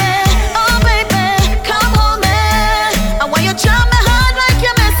baby, come hold me. I want you to jump my heart like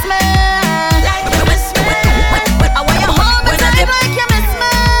you miss me. Like you miss me. I want you to hold me tight like you miss me.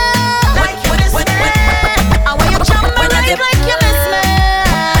 Like you miss me. I want you to jump my life like you miss me.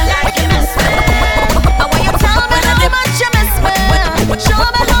 Like you miss me. I want you to tell me how much you miss me. Show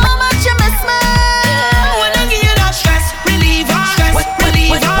me how much you miss me. When I give you that stress reliever, stress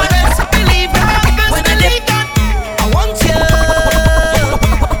reliever, stress reliever, when I leave that, I want you,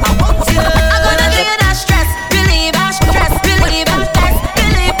 I want you. I'm gonna give you that stress reliever, stress reliever, stress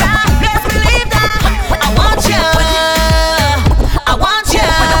reliever, stress reliever. I want you, I want you.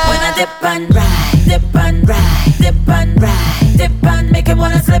 When I dip and ride, dip and ride, dip and ride, dip and make him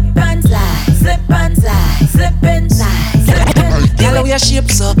wanna slip and slide, slip and slide, slip and slide, slip and slide. Yellow your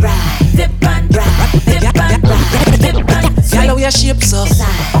shapes up, Ride, dip and ride, dip and ride, dip and slide. yellow your shapes up,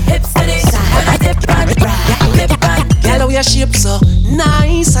 Hips to the side, when I dip and ride, dip and yellow your shapes up,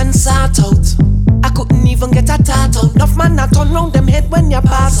 nice and sort out. I couldn't even get a tat out. Enough man a turn round them head when you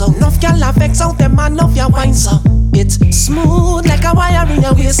pass out. Enough gyal a vex out them man love your wine so. It's smooth like a wire in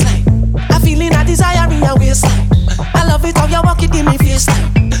your waistline. A feeling a desire in your waistline. I love it how you walk it in me face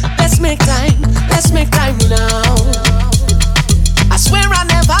time. Let's make time now. I swear I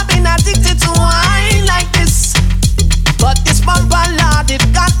never been addicted to wine like this. But this bumper lord, it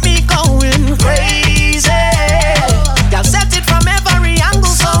got me going crazy. Y'all set it from every angle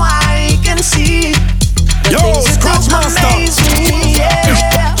so I can see the things it does amaze me,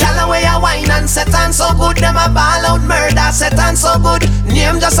 yeah. Y'all away a wine and set on so good. Them a ball out murder, set on so good.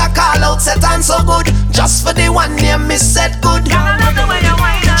 Name just a call out, set on so good. Just for the one name, miss set good.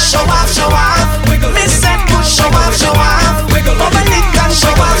 Show off, miss set good. Show off, bubble it and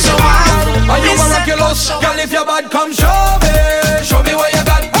show off. Are you miraculous? Girl, if you're bad, come show me what you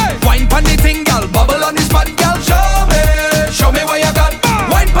got. Wine pon the thing, girl, bubble on the spot, girl, show me what you got.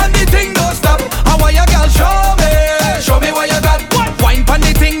 Wine pon the thing, don't stop. How are you, girl, show me what you got. Wine pon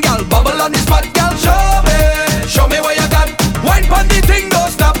the thing, girl, bubble on the spot, girl, show me what you got. Wine pon the thing,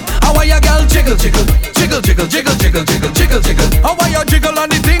 don't stop. How are you, girl, jiggle, jiggle, jiggle, jiggle, jiggle, jiggle, jiggle, jiggle, jiggle. How are you, jiggle on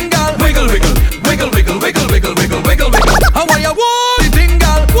the thing, girl? Wiggle, wiggle, wiggle, wiggle, wiggle, wiggle, wiggle, wiggle, wiggle. How are you, the thing,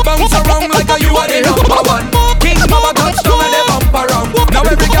 girl? Bounce around like a you are the number one. King Mama touchdown and they bump around. Now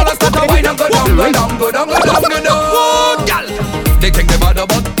every girl has start to wine and go down, go down, go down, go down, go down. Girl, they think they bad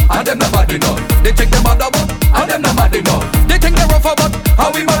about, and them not bad enough. They think they bad about, and them not bad enough. They think they rough about,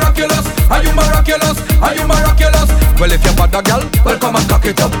 how we miraculous? Are you miraculous? Are you miraculous? Well, if you're bad a girl, well come and cock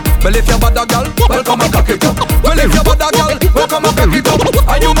it up. Well, if you're bad a girl, well come and cock it up. Well, if you're bad a girl, well come and cock it up.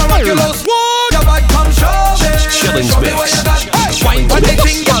 Are you miraculous? Your bad come show me. Shellings Show me what you got. Wine pon the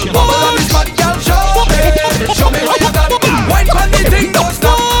thing, girl. Bubble on the spot, girl. Show me. Show me what you got. Wine pon the thing, don't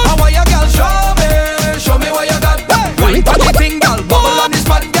stop. How are you, girl? Show me. Show me what you got. Wine pon the thing, girl. Bubble on the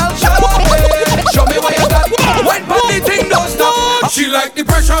spot, girl. Show me. Show me what you got. Wine pon the thing, don't stop. She like the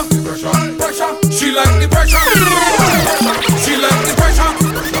pressure. She like the pressure. She like the pressure.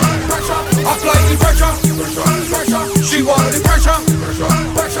 Apply the pressure. She want the pressure.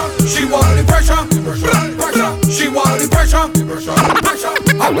 She want the pressure. She want the pressure.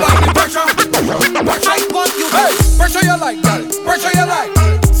 Apply the pressure. I want you. Hey, pressure you like, girl. Pressure you like.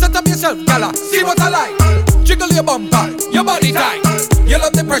 Set up yourself, gala. See what I like. Jiggle your bumper, your body tight. You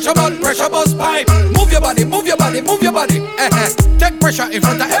love the pressure, but pressure bust pipe. Move your body, move your body, move your body. Take pressure in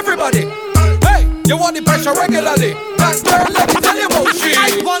front of everybody. Hey, you want the pressure regularly. That girl, let me tell you about she.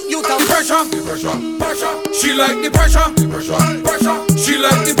 I want you to pressure. She like the pressure. She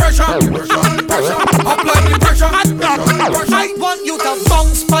like the pressure. Apply the pressure. I want you to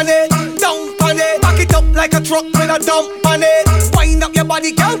bounce on it, down on it. Back it up like a truck with a dump on it. Wind up your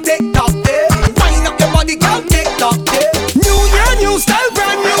body, girl, take top there. Wind up your body, girl, take top there. New year, new style,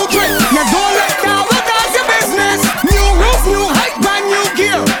 brand new drip. You don't let down, what does your business? New roof, new height, brand new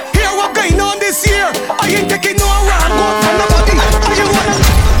gear. Hear what going on this year? I ain't taking no around, go from the body. I just wanna.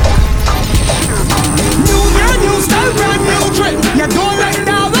 New year, new style, brand new drip. You don't let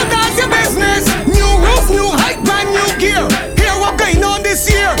down, what does your business? New roof, new height, brand new gear. Hear what going on this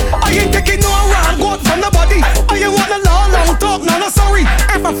year? I ain't taking no around, go from the body. I ain't wanna long talk, no sorry.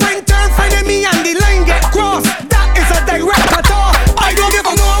 If a friend turn friend of me and the line get crossed, that is a direct attack. I don't give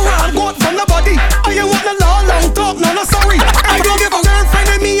a no around, go from the body. I ain't wanna long talk, no sorry. I don't give a turn friend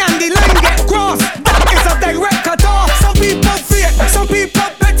of me and the line get crossed, that is a direct attack. Some people fake, some people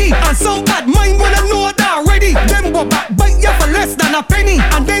petty, and some bad mind wanna know that already. Them go back, bite you for less than a penny,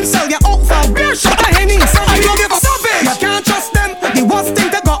 and then sell you out for a beer shot of Henny. So I don't give a savage. You can't trust them. The worst thing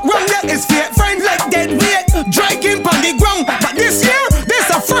they got wrong there is fake friends like dead weight, dragging on the ground. But this year, there's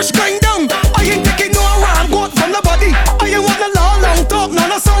a fresh going down. I ain't taking no around, go from the body. I ain't wanna long talk,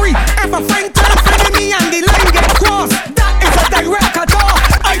 no sorry. If a friend turn friend of me and the line get crossed, that is a direct attack.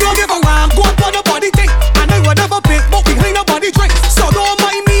 I don't give a round, go for the body thing. And I would never pick, but behind the body drink. So don't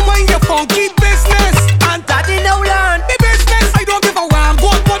mind me, mind your funky business. And daddy now learn the business. I don't give a round,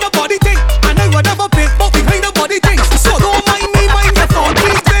 go for the body thing. And I would never pick, but behind the body thing. So don't mind me, mind your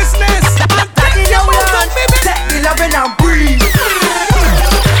funky business. And daddy now learn the business. Take the loving and breathe.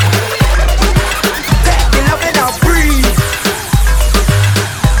 Take the loving and breathe.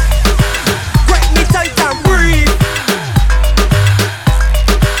 Break me tight and breathe.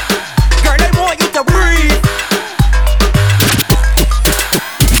 Girl, I want you to breathe.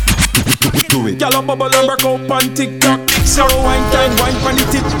 Do it. Gyal up bubble and break out on TikTok. So wine time, wine pon the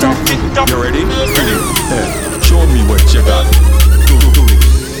TikTok. You ready? Ready? Show me what you got. Do it.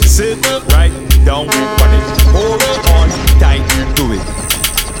 Sit right down on it. Hold on tight. Do it.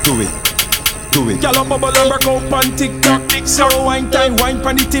 Do it. Do it. Gyal up bubble and break out on TikTok. So wine time, wine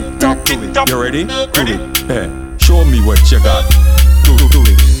pon the TikTok. You ready? Do it. Show me what you got. Do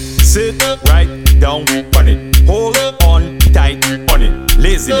it. Sit right down on it. Hold on tight on it.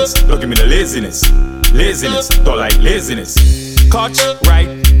 Laziness, don't give me the laziness. Laziness, don't like laziness. Catch right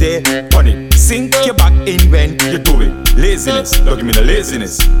there on it. Sink your back in when you do it. Laziness, don't give me the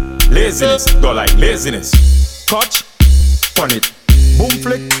laziness. Laziness, don't like laziness. Catch on it. Boom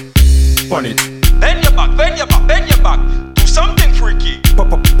flick on it. Bend your back, bend your back, bend your back. Do something freaky.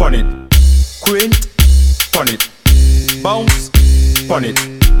 Pop up on it. Quint on it. Bounce on it.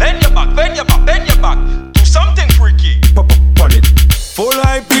 Bend your back, bend your back, bend your back. Do something freaky. Pop up on it. Full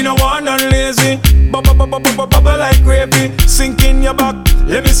hype, you know one and lazy. Bubble like gravy. Sink in your back,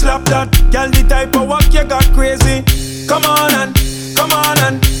 let me slap that. Girl, the type of walk you got crazy. Come on and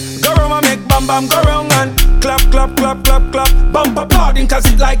go round and make bam bam. Go round and clap, clap, clap, clap, clap. Bump applauding cause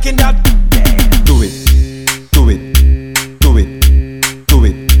it like in that. Do it, do it, do it, do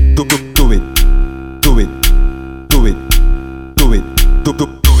it, do it, do it, do it, do it, do it,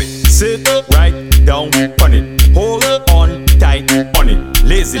 do it. Sit right down on it. Hold on tight on it.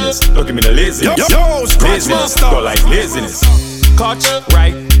 Laziness, don't give me the laziness. Laziness, don't like laziness. Catch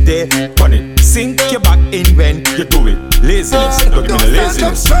right there on it. Sink your back in when you do it. Laziness, don't give me the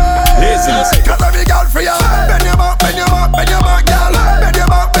laziness. Laziness. Cause every girl for you. Bend your back, bend your back, bend your back, girl. Bend your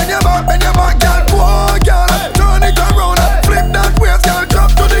back, bend your back, bend your back, girl. Whoa, girl. Turn it around, flip that waist, girl. Drop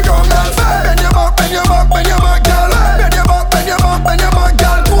to the ground, girl. Bend your back, bend your back, bend your back, girl. Bend your back, bend your back, bend your back,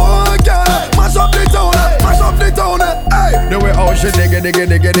 girl. Whoa, girl. Mash up the town, mash up the town. Hey, the way how she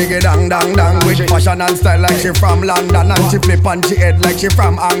diggy dang dang dang. With fashion and style like she from London, and she flip on she head like she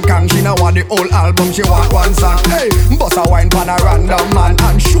from Hong Kong. She now want the whole album, she want one song. Hey, bust a wine pan a random man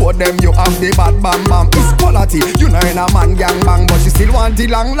and show them you have the bad bam bam. It's quality, you know in a man gang bang, but she still want the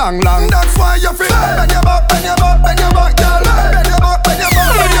long. That's why you feel bend your back, girl. Bend your back, girl. Bend your back, girl.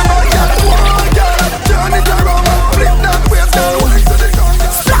 Come on, girl. Turn it around and flip that waist, girl. Wine to the ground,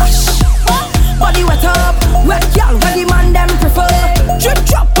 girl. Splash, body wet up, wet girl. Where the man them prefer. Drip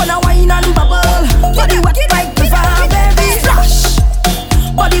drop on a wine and bubble. Body wet like river, baby. Splash,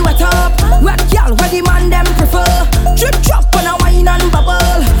 body wet up, wet girl. Where the man them prefer. Drip drop on a wine and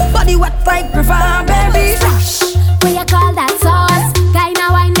bubble. Body wet like river, baby. Splash. What you call that sauce?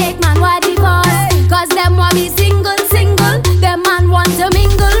 Kinda wine make man want divorce. Cause them want me single. Them man want to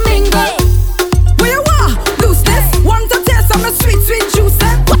mingle. Where you are? Lose this. Want to taste some sweet juice.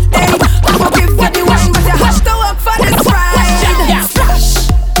 Hey, I will give you the wine, but you have to work for this ride. Splash,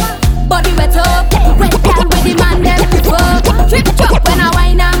 body wet up, wet girl with the man them prefer. Drip drop when I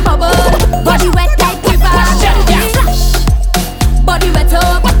wine and bubble. Body wet like river. Splash, body wet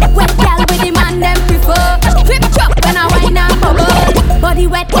up, wet girl with the man them prefer. Drip drop when I wine and bubble. Body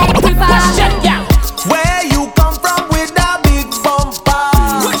wet like river. Where you come from with that big bumper?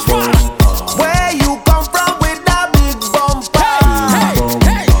 Which one? Where you come from with that big bumper?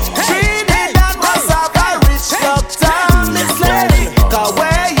 Trinidad must have a rich doctor. This lady, 'cause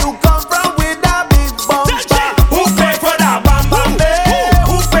where you come from with that big bumper? Who pay for that bam bam day?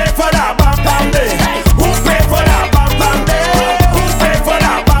 Who pay for that bam bam day? Who pay for that bam bam day? Who pay for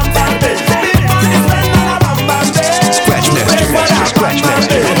that bam bam day? Big money spent on a bam bam day. Scratch master, scratch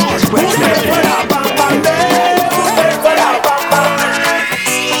master. Who pay for that bam bam day? Who pay for that bam bam day?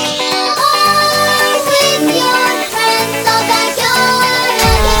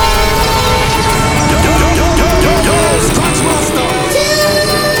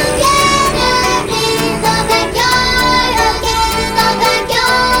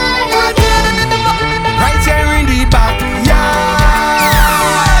 Right here in the backyard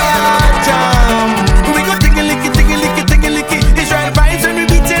jam. We go tickle-licky. Israel vibes and we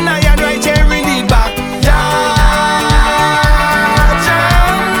beating iron right here in the backyard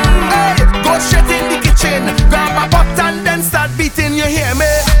jam. Hey, go straight in the kitchen, grab a pot and then start beating. You hear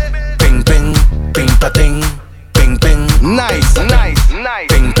me? Ping ping, ping pa ting, ping ping. Nice.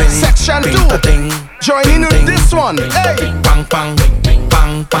 Ping ping. Section 2. Join in with this one. Hey. Bang bang,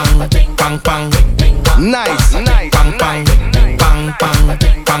 bang bang, bang bang. Nice. Bang bang, bang bang,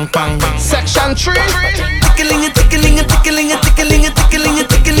 bang bang. Section 3.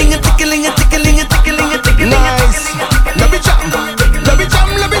 Nice. Let me jam.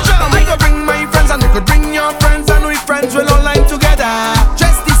 I could bring my friends and you could bring your friends, and we friends will all line together.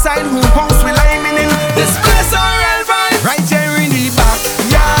 Just decide who house will I'm in this place or else vibe. Right here in the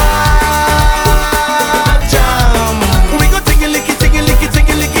backyard jam. We go tickle-licky.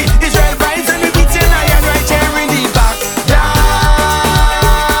 Israel vibes and we beating iron right here in the backyard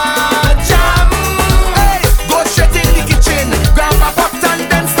jam. Hey, go straight in the kitchen, grab a pot and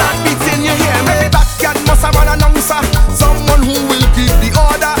then start beating. You hear me? Backyard must have an announcer, someone who will give the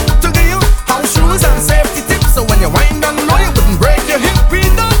order to give you house rules and safety tips. So when you wind down low, you wouldn't break your hip. We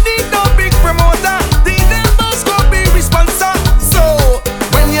don't need no big promoter. The neighbors go be responsible. So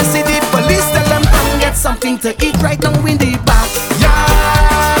when you see the police, tell them come get something to eat right now in the backyard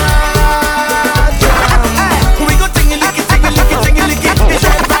jam. We go tickle-licky.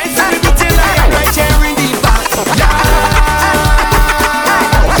 Israel vibes and we beating iron right here in the backyard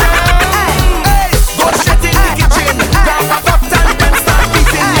jam. Hey, go straight in the kitchen, grab a pot and then start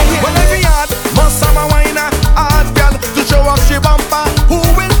beating. Well, every yard must have a whiner, hard girl to show off she bumper. Who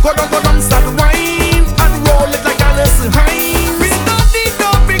will go down, start wine and roll it like a little high. We don't need no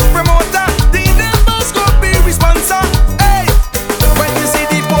big promoter. The neighbors go be responsible. Hey, when you see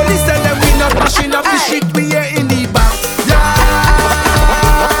the police, tell them we not pushing up the street. We here in the backyard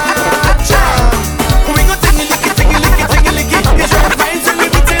jam. We go tickle-licky. Israel vibes and we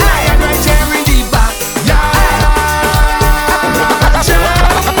beating iron right here in the backyard jam.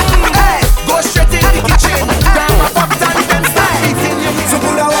 Hey, go straight in the kitchen, grab a pot and then start beating. So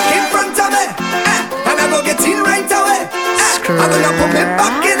put a walk in front of me, and I go get in right away. I'm gonna put me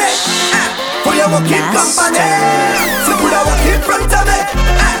back in it, for your walking company. So put a walk in front of me,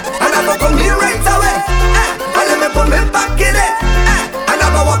 and I go come in right away. And let me put me back in it, and I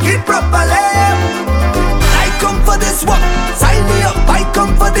go walk it properly. I come for this work, sign me up. I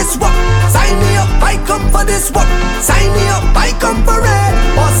come for this work, sign me up. I come for this work, sign me up. I come for it,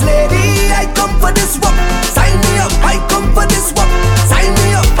 boss lady. I come for this work, sign me up. I come for this work, sign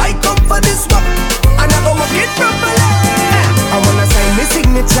me up. I come for this work, and I go walk it properly. I wanna say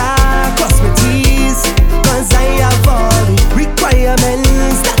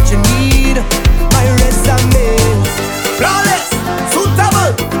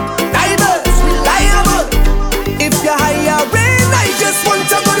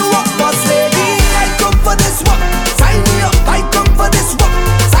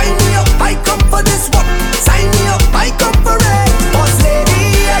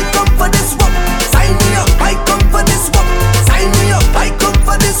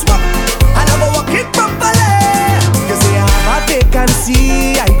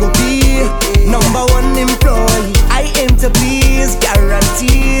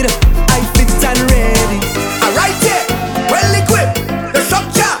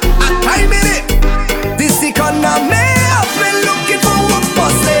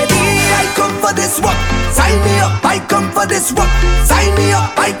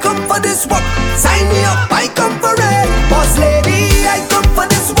guess what? Sign me up.